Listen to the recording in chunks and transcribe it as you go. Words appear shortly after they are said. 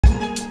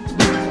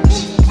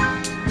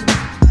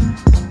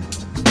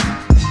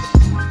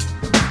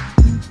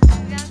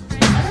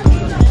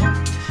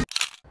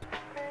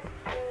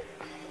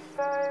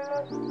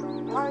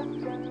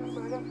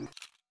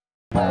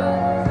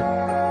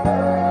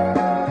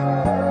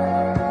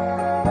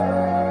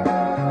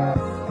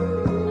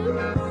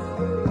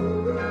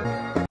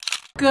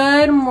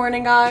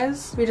morning,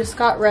 guys. We just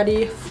got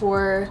ready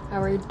for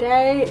our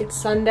day. It's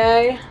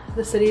Sunday.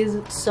 The city is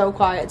so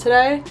quiet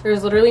today.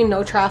 There's literally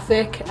no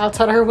traffic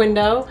outside our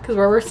window because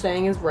where we're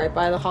staying is right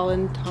by the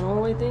Holland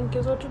Tunnel, I think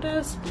is what it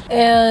is.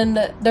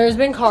 And there's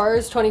been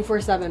cars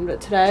 24/7,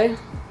 but today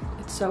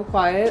it's so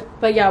quiet.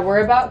 But yeah,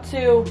 we're about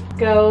to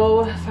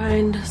go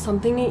find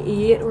something to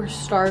eat. We're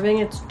starving.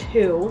 It's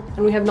 2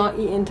 and we have not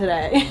eaten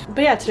today.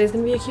 But yeah, today's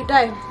gonna be a cute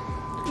day.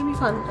 It's gonna be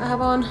fun. I have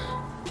on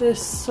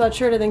this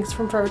sweatshirt, I think it's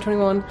from Forever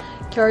 21.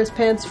 KIARA's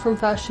pants from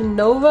Fashion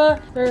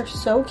Nova. They're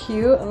so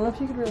cute. I don't know if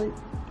you could really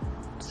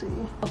see.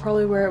 I'll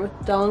probably wear it with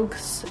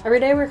dunks. Every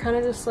day we're kind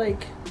of just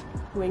like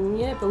winging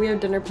it, but we have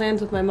dinner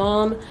plans with my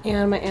mom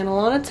and my Aunt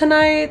Alana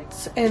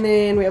tonight, and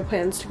then we have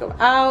plans to go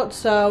out,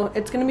 so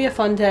it's gonna be a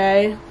fun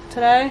day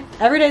today.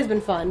 Every day's been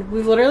fun.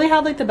 We've literally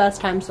had like the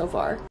best time so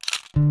far.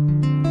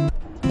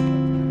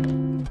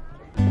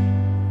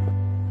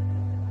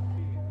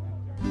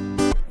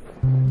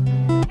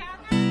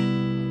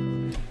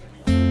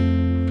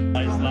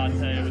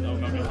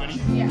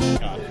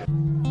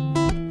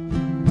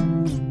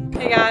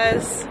 Hey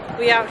guys,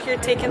 we out here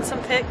taking some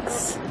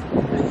pics.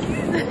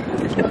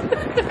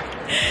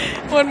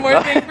 One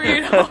more thing for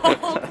you to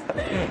hold.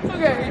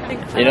 Okay.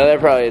 You know they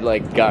probably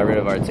like got rid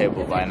of our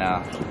table by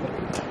now.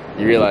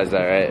 You realize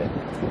that, right?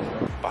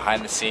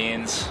 Behind the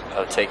scenes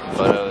of taking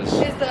photos.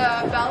 Is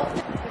the belt?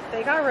 If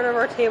they got rid of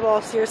our table,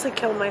 I'll seriously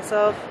kill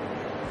myself.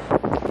 Are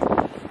you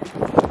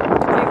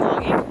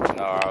vlogging?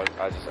 No, I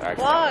was just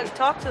acting. Vlog,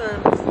 talk to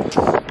them.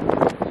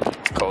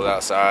 It's cold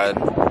outside.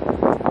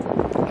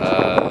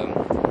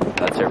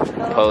 That's her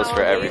pose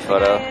for every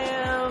photo.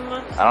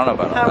 I don't know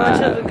about how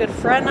that. much of a good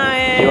friend I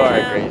am. You are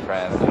a great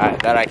friend.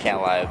 That I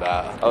can't lie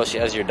about. Oh, she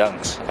has your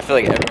dunks. I feel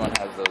like everyone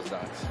has those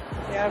dunks.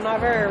 Yeah, I'm not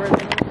very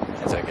original.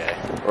 It's okay.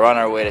 We're on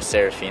our way to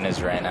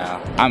Serafina's right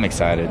now. I'm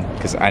excited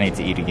because I need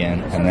to eat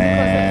again. And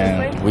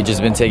then we've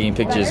just been taking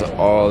pictures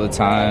all the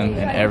time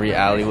in every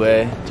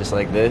alleyway, just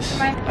like this.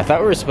 I thought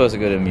we were supposed to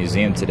go to a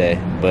museum today,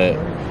 but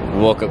we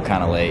woke up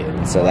kind of late,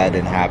 so that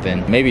didn't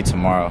happen. Maybe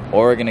tomorrow,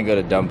 or we're gonna go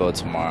to Dumbo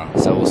tomorrow,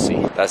 so we'll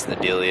see. That's the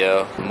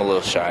dealio. I'm a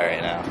little shy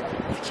right now,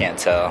 if you can't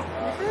tell.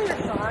 You're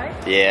shy?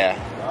 Yeah.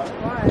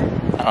 Why?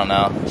 I don't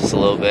know, just a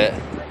little bit.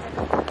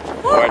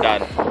 We're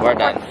done. We're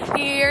done.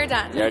 You're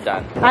done. You're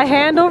done. I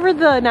hand over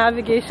the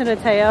navigation to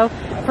Teo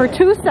for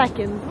 2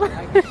 seconds.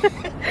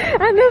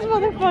 And this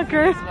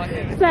motherfucker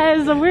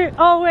says,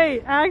 oh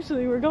wait,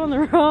 actually we're going the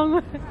wrong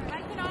way. I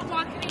cannot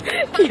walk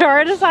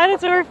KIARA decided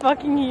to wear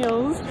fucking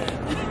heels.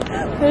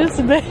 This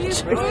bitch.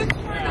 These boots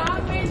were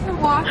not made to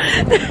walk.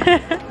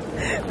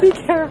 Be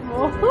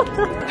careful.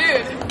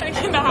 Dude, I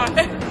cannot.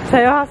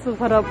 Teo has to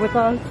put up with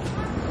us.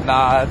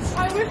 Nah, it's...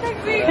 I wish I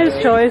could. His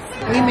choice.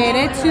 We made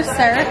it to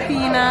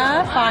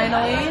Serafina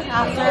finally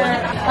after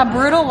a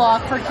brutal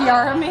walk for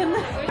KIARA.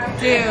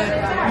 Dude,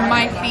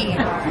 my feet.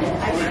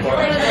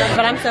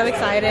 But I'm so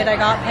excited. I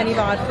got penny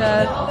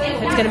vodka.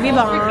 It's gonna be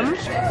bomb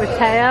with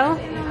Teo,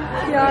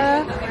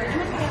 KIARA.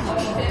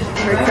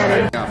 We're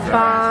excited.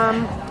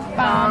 Bomb.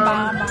 Bomb,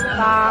 bomb,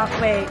 bomb.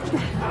 Wait.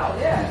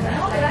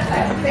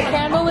 The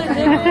candle is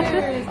in.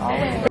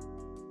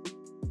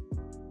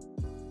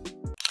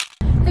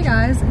 Hey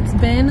guys, it's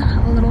been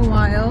a little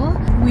while.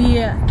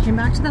 We came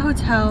back to the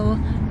hotel,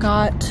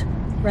 got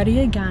ready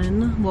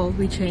again. Well,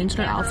 we changed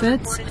our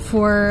outfits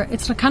for,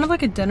 it's kind of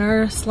like a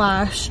dinner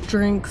slash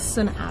drinks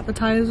and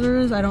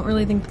appetizers. I don't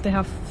really think that they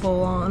have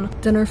full on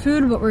dinner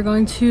food, but we're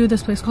going to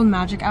this place called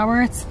Magic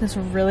Hour. It's this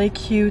really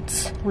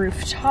cute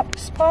rooftop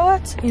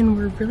spot and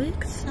we're really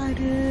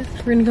excited.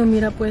 We're gonna go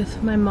meet up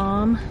with my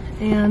mom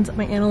and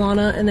my Aunt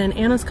Alana, and then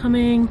Anna's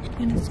coming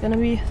and it's gonna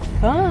be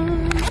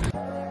fun.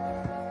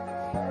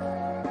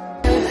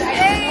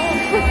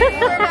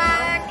 We're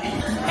back.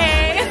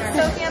 Hey.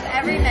 Soaking up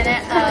every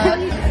minute of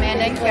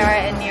Amanda and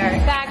KIARA in New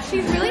York. Back.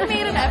 She's really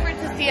made an effort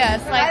to see us.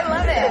 Like, I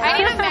love it. I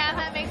need a man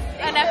that makes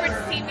an effort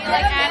to see me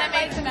like Anna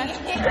makes an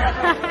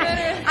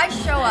effort. I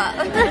show up.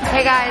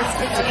 Hey guys,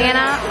 it's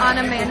Anna on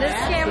Amanda's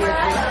camera.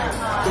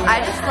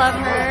 I just love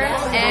her,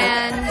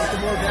 and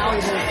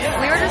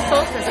we were just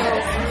soul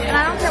sisters. And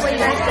I don't care what you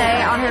guys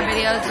say on her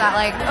videos about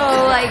like,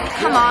 oh, like,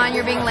 come on,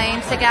 you're being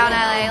lame, stick out in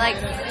LA. Like,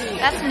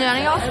 that's none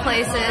of y'all's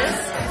places.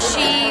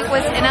 She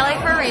was in LA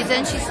for a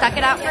reason. She stuck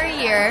it out for a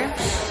year.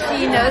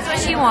 She knows what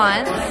she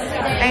wants.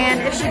 And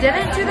if she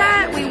didn't do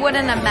that, we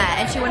wouldn't have met.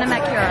 And she wouldn't have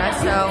met KIARA.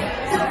 So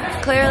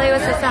clearly it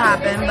was supposed to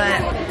happen,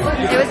 but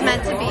it was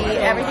meant to be.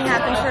 Everything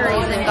happens for a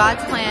reason.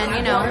 God's plan,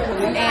 you know.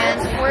 And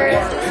we're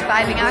just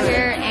vibing out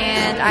here,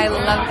 and I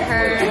love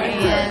her.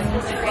 And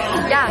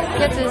yeah,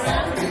 kisses.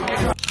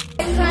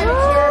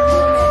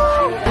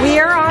 We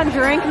are on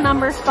drink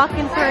number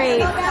fucking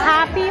 3.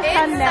 Happy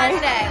Sunday.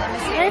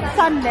 It's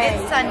Sunday.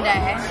 It's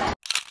Sunday.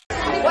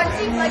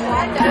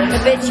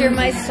 Bitch, you're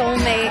my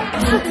soulmate.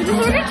 We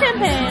just ordered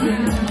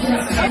champagne.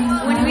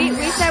 When we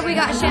said we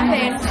got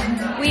champagne,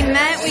 we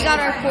meant we got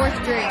our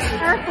 4th drink.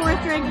 Our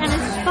 4th drink, and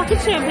it's fucking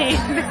champagne.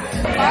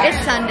 It's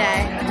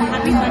Sunday.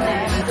 Happy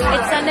Sunday.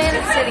 It's Sunday in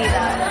the city,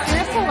 though.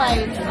 Here's the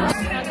light.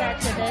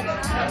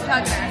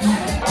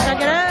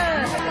 Chug it up.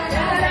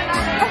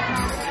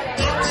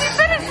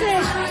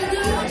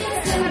 sausage.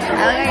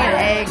 I look like an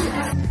egg.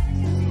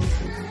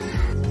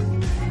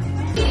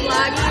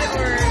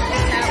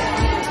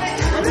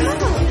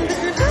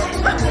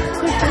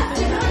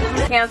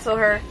 Cancel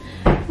her.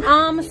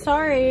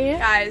 Sorry.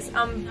 Guys,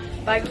 I'm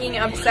fucking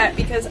upset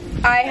because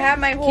I have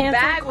my whole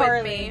bag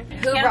with me.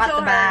 Who brought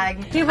the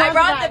bag? I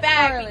brought the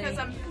bag because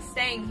I'm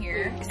staying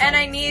here. And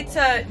I need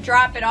to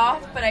drop it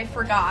off, but I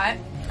forgot.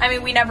 I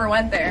mean, we never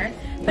went there.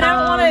 But I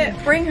don't want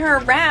to bring her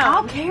around.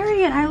 I'll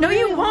carry it. No,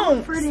 you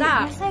won't.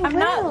 Stop. Yes, I'm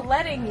not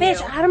letting you.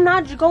 Bitch, I'm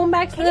not going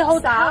back to the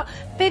hotel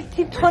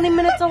 15-20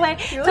 minutes away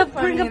to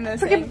bring a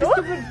freaking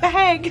stupid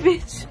bag,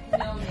 bitch.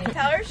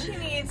 Tell her she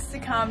needs to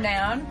calm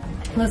down.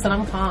 Listen,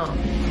 I'm calm.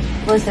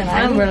 Listen,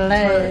 I'm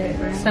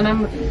relaxed. And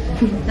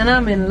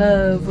I'm in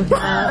love with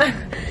No,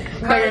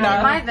 you're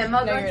not. My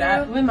Venmo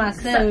go through? with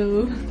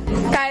myself.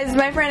 Guys,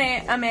 my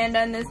friend Amanda,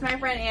 and this is my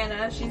friend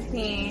Anna. She's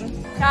peeing.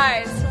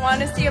 Guys,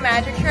 want to see a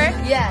magic trick?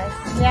 Yes.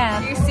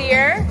 Yeah. Do you see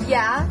her?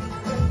 Yeah.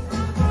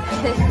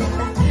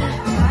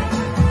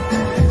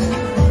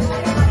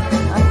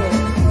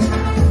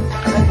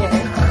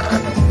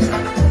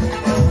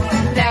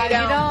 Now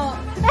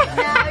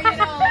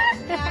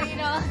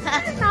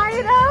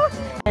you don't.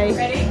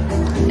 Ready?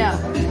 No.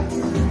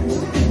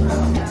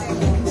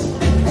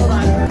 Hold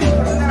on.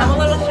 I'm a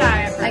little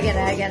shy. I get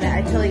it.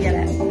 I totally get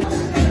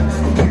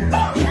it.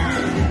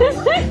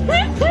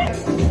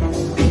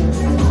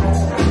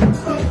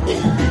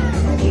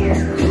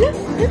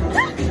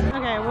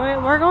 Okay,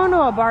 we're going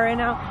to a bar right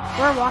now.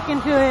 We're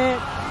walking to it.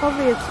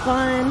 Hopefully it's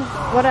fun.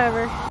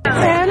 Whatever.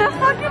 Anna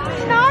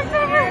fucking knocked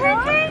over her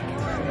cake.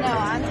 No,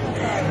 I'm so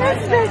sorry.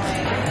 This bitch.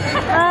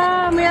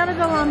 We had a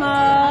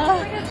dilemma.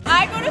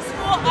 I go to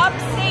school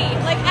upstate.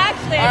 Like,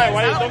 actually, Alright,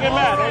 don't get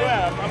mad, don't get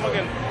mad. I'm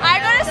looking. I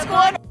go to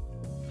school in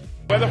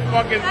Where the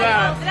fuck is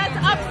that? That's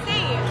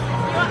upstate.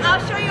 I'll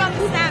show you on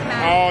the snap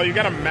map. Oh, you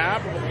got a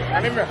map? I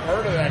never even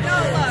heard of that No,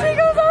 shit. look. She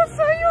goes, I'll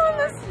show you on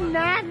the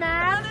snap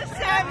map. On the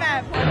snap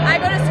map. I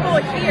go to school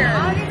here.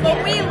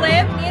 But me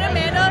and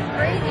Amanda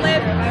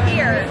live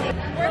here.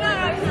 We're not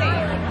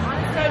upstate.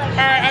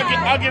 Alright,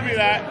 I'll give you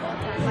that.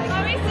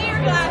 Let me see your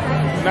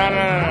glasses. No.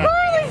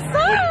 Holy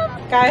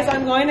stop! Guys,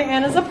 I'm going to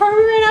Anna's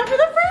apartment right now for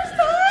the first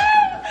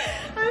time.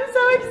 I'm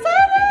so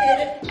excited.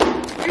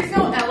 There's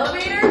no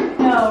elevator?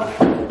 No.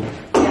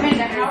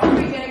 Amanda, how are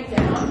we getting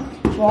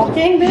down?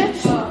 Walking,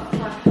 bitch. Oh,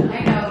 fuck. I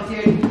know,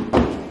 dude.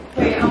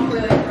 Wait, I'm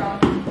really wrong.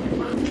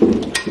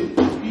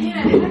 Man, I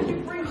have to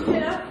bring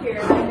shit up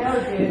here. I know,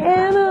 dude.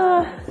 Anna.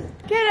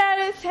 Get out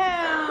of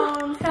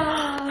town.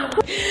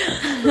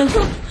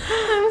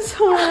 I'm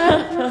so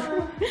happy.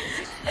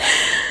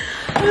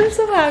 I'm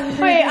so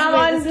happy. Wait, I'm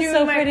on This is doing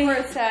so my pretty.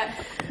 first set.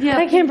 Yeah,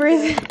 I can't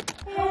breathe.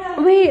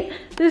 Wait,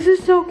 this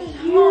is so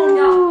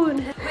cute.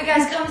 Wait,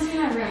 guys, come see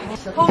my room.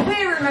 Hopefully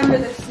I remember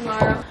this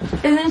tomorrow.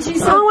 Isn't she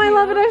so Oh, I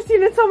love it. I've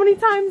seen it so many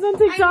times on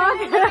TikTok.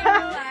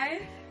 I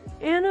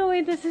Anna,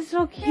 wait, this is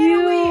so cute.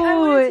 Anna, wait, I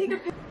want to take a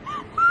picture.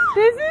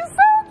 This is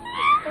so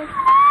cute.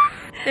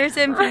 There's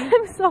MP.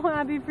 I'm so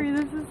happy for you.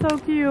 This is so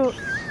cute.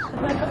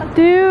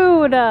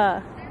 Dude,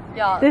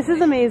 this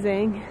is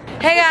amazing.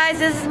 Hey guys,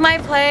 this is my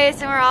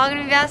place and we're all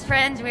gonna be best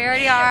friends. We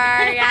already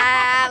are.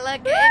 Yeah,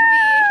 look at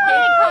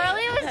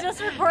Carly was just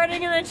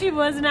recording and then she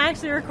wasn't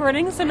actually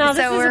recording, so now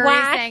this So is we're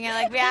whack. saying it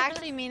like we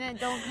actually mean it.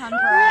 Don't come for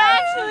We us.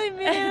 actually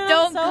mean it.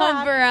 Don't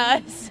come for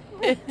us.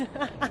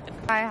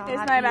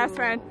 It's my best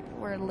friend.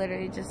 We're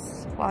literally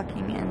just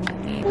walking in.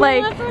 We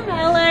Like went from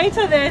LA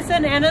to this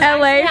and Anna's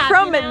LA actually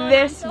from happy now,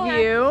 this and I'm so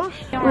view.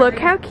 happy. Look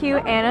how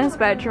cute Anna's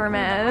bedroom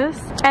is.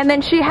 And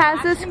then she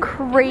has this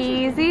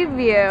crazy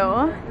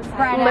view.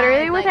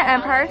 Literally with the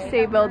Empire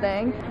State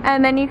Building.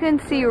 And then you can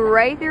see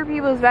right through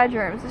people's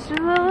bedrooms. It's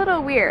just a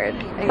little weird.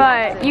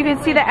 But you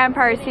can see the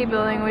Empire State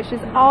Building, which is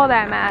all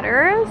that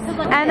matters.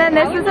 And then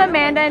this is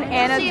Amanda and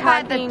Anna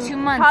had the talking, 2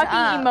 months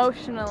up.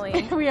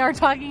 emotionally. We are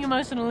talking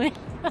emotionally.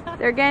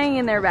 They're getting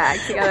in their bag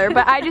together,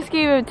 but I just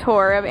gave a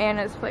tour of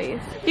Anna's place.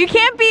 You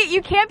can't be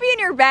in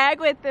your bag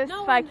with this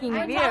fucking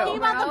view. Talking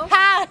about the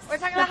past. We're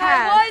talking The about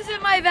how past. it was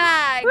in my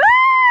bag.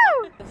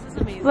 Woo! This is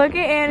amazing. Look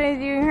at Anna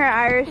doing her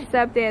Irish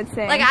step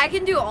dancing. Like I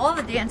can do all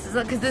the dances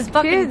because this She's a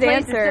fucking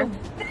place dancer. is so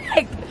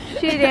big.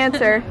 She's a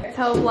dancer.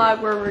 Tell the vlog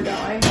where we're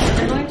going.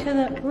 We're going to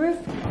the roof.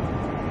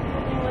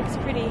 It looks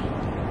pretty.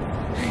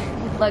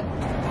 Look.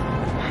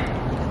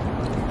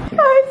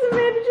 Guys,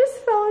 Amanda just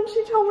fell and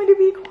she told me to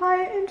be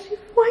quiet and she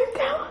wiped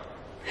out.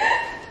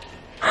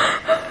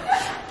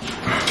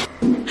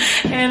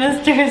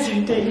 Anna's stairs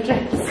are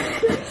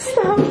dangerous.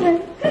 Stop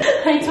it.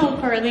 I told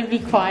Carly be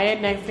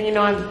quiet. Next thing you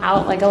know, I'm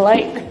out like a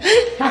light.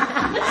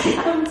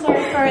 I'm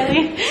sorry,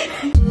 Carly.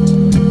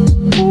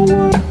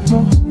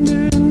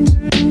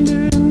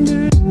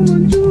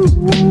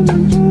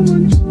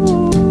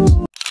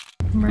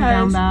 We're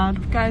down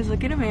bad. Guys,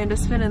 look at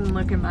Amanda's fit and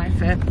look at my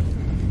fit.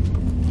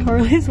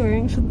 Carly's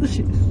wearing the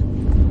shoes.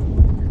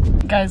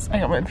 Guys, I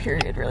got my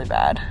period really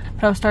bad.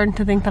 But I was starting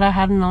to think that I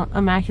had an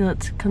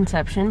immaculate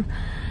conception.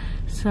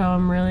 So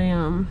I'm really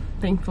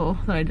thankful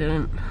that I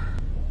didn't.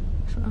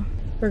 So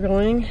we're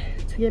going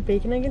to get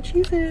bacon, egg, and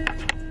cheeses.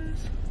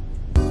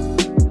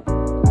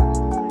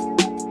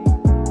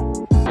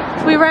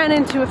 We ran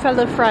into a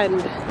fellow friend.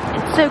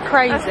 It's so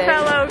crazy.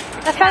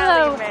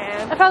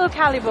 A fellow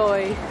Cali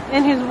boy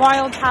in his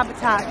wild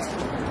habitat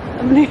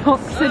of New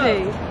York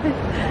City.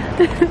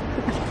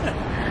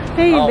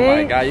 Hey, oh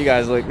babe. my god, you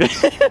guys look. Hey.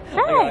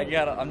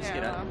 I'm just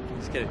kidding. I'm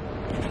just kidding.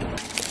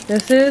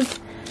 This is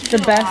the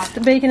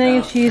best bacon, egg,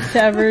 and cheese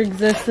to ever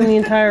exist in the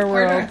entire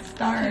world.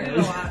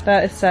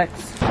 That is sex.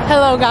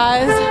 Hello,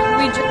 guys.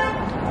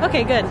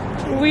 Okay, good.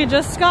 We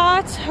just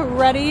got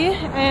ready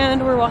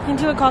and we're walking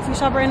to a coffee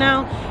shop right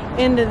now,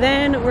 and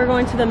then we're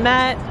going to the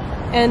Met,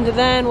 and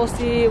then we'll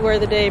see where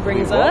the day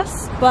brings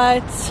us.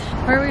 But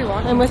Where are we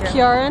walking? I'm with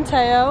Kiara and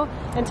Teo,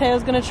 and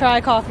Teo's gonna try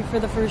coffee for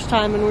the first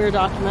time, and we were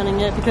documenting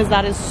it because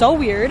that is so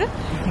weird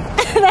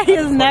that he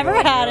has never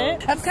had it.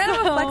 That's kind of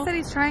a flex that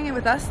he's trying it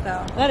with us,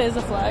 though. That is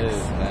a flex. It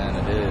is, man,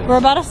 it is. We're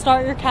about to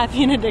start your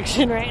caffeine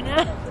addiction right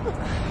now.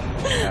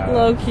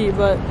 Low key,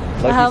 but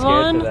I have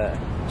on.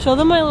 Show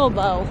them my little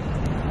bow.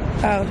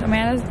 Oh,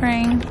 Amanda's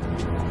wearing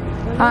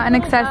an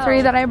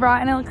accessory that I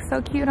brought, and it looks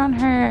so cute on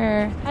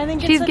her. I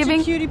think she's it's giving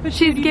such a cutie patootie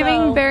she's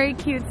giving bow. very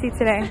cutesy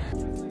today.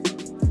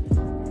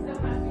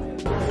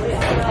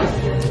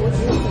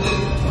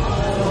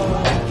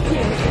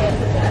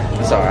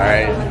 It's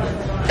alright.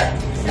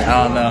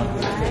 I don't know.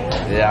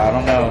 Yeah, I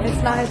don't know.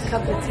 It's not his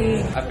cup of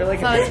tea. I feel like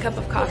It's not his cup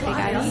of coffee,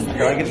 guys. I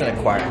feel like it's an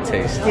acquired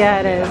taste.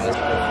 Yeah, it is.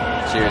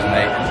 Cheers,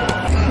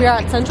 mate. We're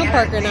at Central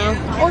Park right now.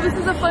 Oh, this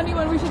is a funny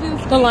one. We should do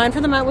this. The line for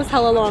the Met was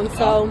hella long,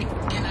 so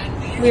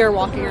we are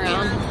walking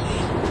around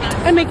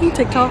and making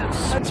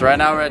TikToks. So right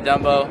now we're at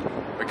Dumbo.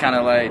 We're kind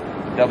of like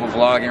double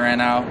vlogging right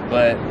now,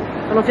 but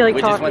I don't feel like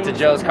we talking. just went to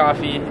Joe's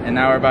Coffee, and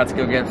now we're about to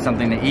go get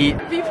something to eat.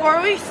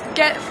 Before we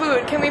get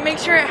food, can we make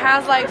sure it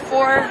has like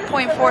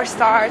 4.4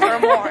 stars or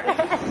more?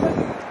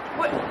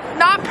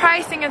 Not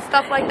pricing and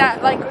stuff like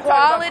that, like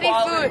quality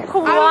food.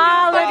 Quality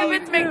I don't know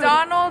if it's food.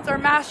 McDonald's or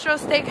Navxrro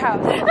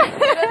Steakhouse.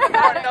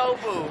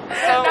 Nobu.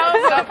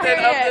 Something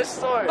of this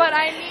sort. But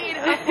I need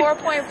a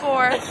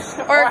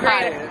 4.4 or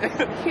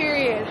greater.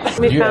 Period.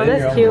 We found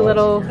this cute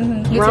little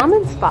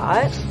ramen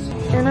spot,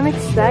 and I'm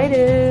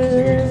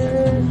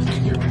excited.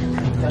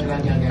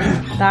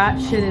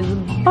 That shit is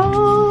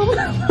bomb.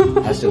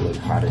 That shit look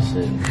hot as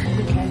shit.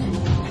 Okay.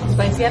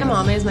 Spicy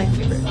edamame is my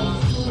favorite.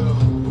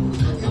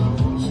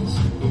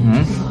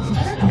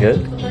 Good.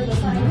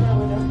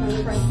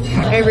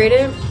 I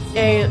rated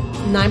a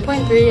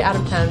 9.3 out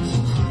of 10.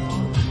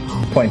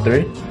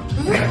 0.3?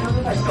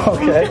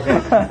 Okay.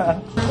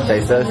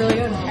 Taste this? Really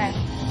good.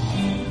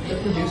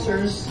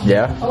 Producers.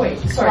 Yeah? Oh wait,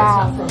 sorry,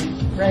 wow. It's not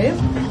from Rave?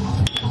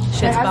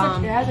 Shit's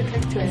bomb. It has a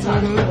kick to it.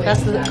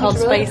 That's called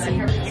spicy.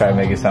 Try to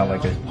make it sound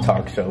like a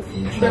talk show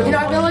food show. You know,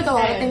 I feel like a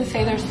lot of things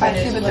say they're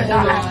spicy, but they're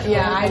not.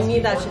 Yeah, I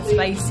need that shit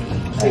spicy.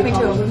 Me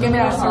too. Give me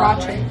that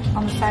sriracha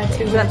on the side too.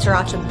 Give me that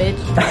sriracha, bitch.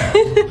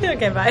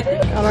 Okay, bye.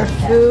 Got our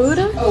food.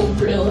 Oh,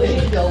 really?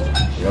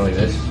 Really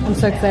this? I'm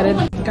so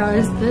excited.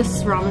 Guys,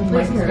 this ramen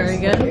place is very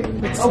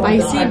good. It's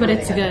spicy, but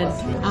it's good.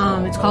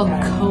 It's called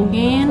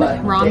Kogan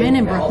Ramen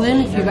in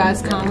Brooklyn. If you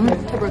guys come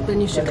to Brooklyn,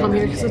 you should come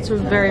here because it's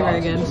very, very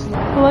good.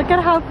 Look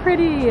at how pretty.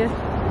 We're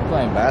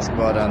playing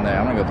basketball down there.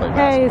 I'm gonna go play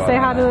Hey, basketball. say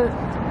hi to...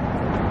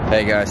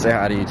 Hey guys, say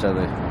hi to each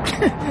other.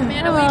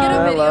 Amanda, we get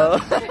a video.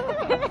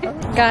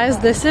 Hello. Guys,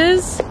 this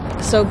is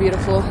so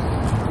beautiful.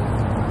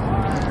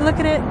 Look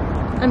at it.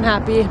 I'm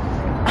happy.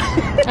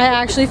 I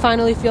actually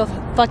finally feel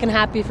fucking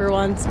happy for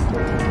once.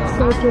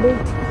 So pretty.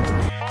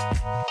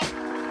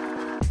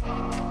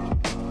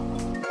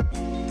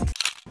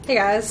 Hey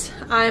guys,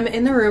 I'm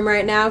in the room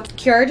right now.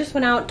 Kiara just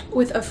went out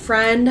with a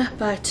friend,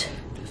 but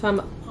if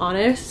I'm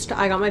honest,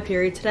 I got my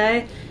period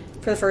today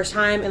for the first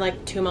time in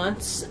like 2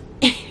 months.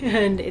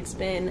 And it's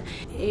been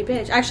a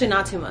bitch. Actually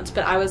not 2 months,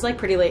 but I was like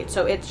pretty late,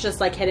 so it's just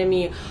like hitting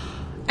me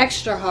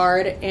extra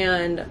hard,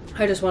 and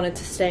I just wanted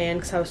to stay in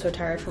because I was so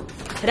tired from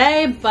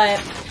today, but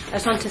I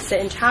just wanted to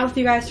sit and chat with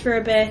you guys for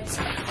a bit.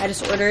 I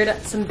just ordered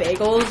some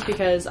bagels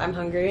because I'm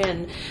hungry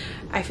and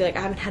I feel like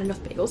I haven't had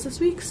enough bagels this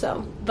week,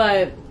 so.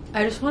 But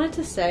I just wanted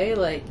to say,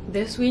 like,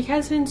 this week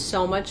has been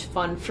so much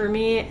fun for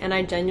me, and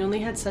I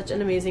genuinely had such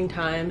an amazing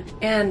time,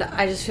 and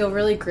I just feel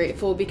really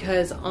grateful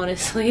because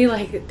honestly,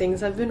 like,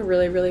 things have been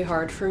really, really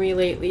hard for me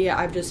lately.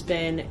 I've just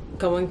been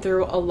going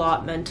through a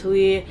lot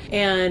mentally,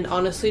 and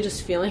honestly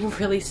just feeling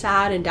really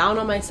sad and down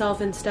on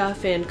myself and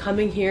stuff, and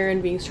coming here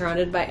and being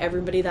surrounded by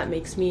everybody that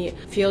makes me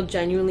feel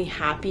genuinely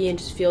happy and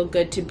just feel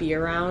good to be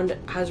around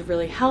has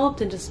really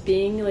helped. And just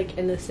being like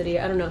in the city,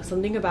 I don't know,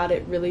 something about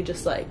it really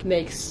just like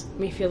makes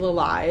me feel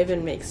alive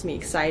and makes me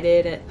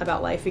excited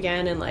about life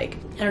again, and like,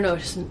 I don't know, it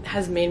just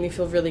has made me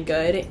feel really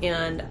good.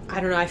 And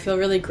I don't know, I feel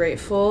really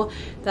grateful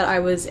that I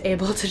was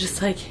able to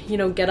just like, you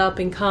know, get up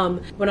and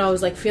come when I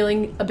was like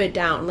feeling a bit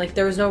down. Like,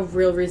 there was no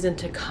real reason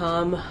to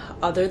come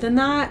other than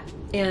that,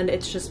 and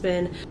it's just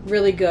been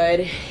really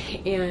good,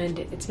 and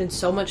it's been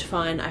so much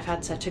fun. I've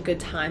had such a good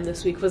time.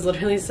 This week was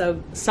literally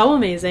so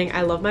amazing.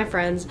 I love my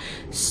friends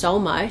so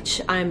much.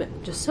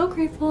 I'm just so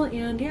grateful,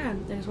 and yeah,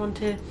 I just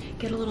wanted to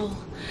get a little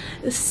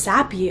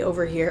sappy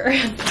over here.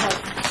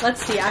 But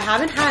let's see, I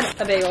haven't had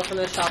a bagel from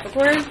this shop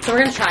before, so we're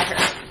gonna try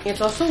her. It's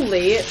also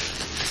late,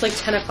 It's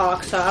like 10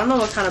 o'clock, so I don't know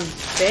what kind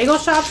of bagel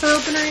shops are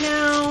open right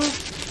now.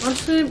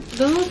 Honestly,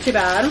 doesn't look too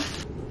bad.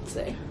 Let's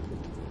see.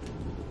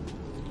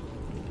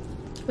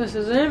 This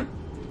isn't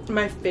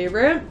my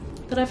favorite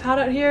that I've had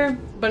out here,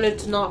 but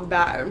it's not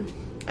bad.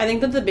 I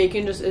think that the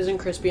bacon just isn't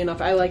crispy enough.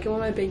 I like it when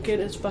my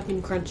bacon is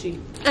fucking crunchy.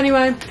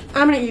 Anyway,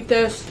 I'm gonna eat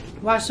this,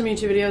 watch some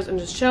YouTube videos, and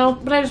just chill.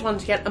 But I just wanted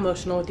to get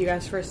emotional with you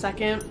guys for a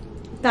second.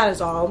 That is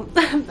all.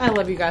 I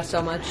love you guys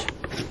so much.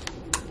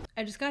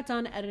 I just got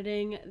done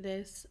editing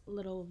this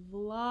little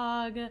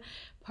vlog,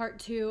 part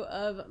 2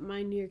 of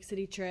my New York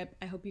City trip.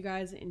 I hope you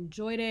guys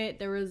enjoyed it.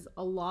 There was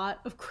a lot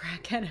of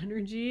crackhead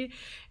energy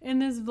in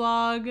this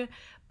vlog,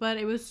 but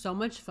it was so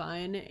much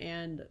fun,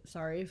 and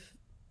sorry if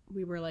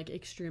we were like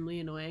extremely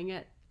annoying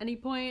at any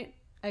point.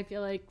 I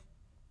feel like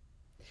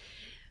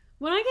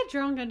when I get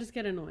drunk, I just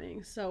get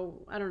annoying,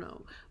 so I don't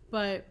know,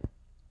 but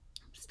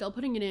still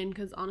putting it in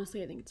because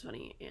honestly I think it's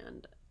funny,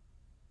 and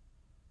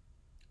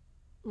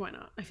why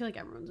not? I feel like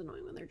everyone's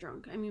annoying when they're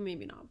drunk. I mean,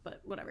 maybe not,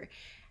 but whatever.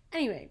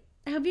 Anyway,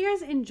 I hope you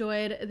guys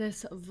enjoyed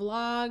this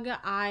vlog.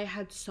 I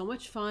had so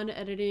much fun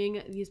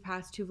editing these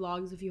past 2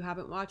 vlogs. If you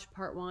haven't watched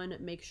part 1,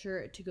 make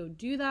sure to go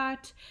do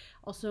that.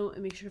 Also,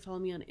 make sure to follow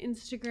me on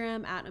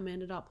Instagram at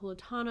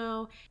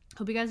amanda.pulitano.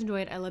 Hope you guys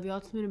enjoyed. I love you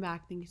all to the moon and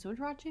back. Thank you so much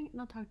for watching, and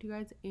I'll talk to you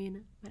guys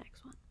in my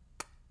next one.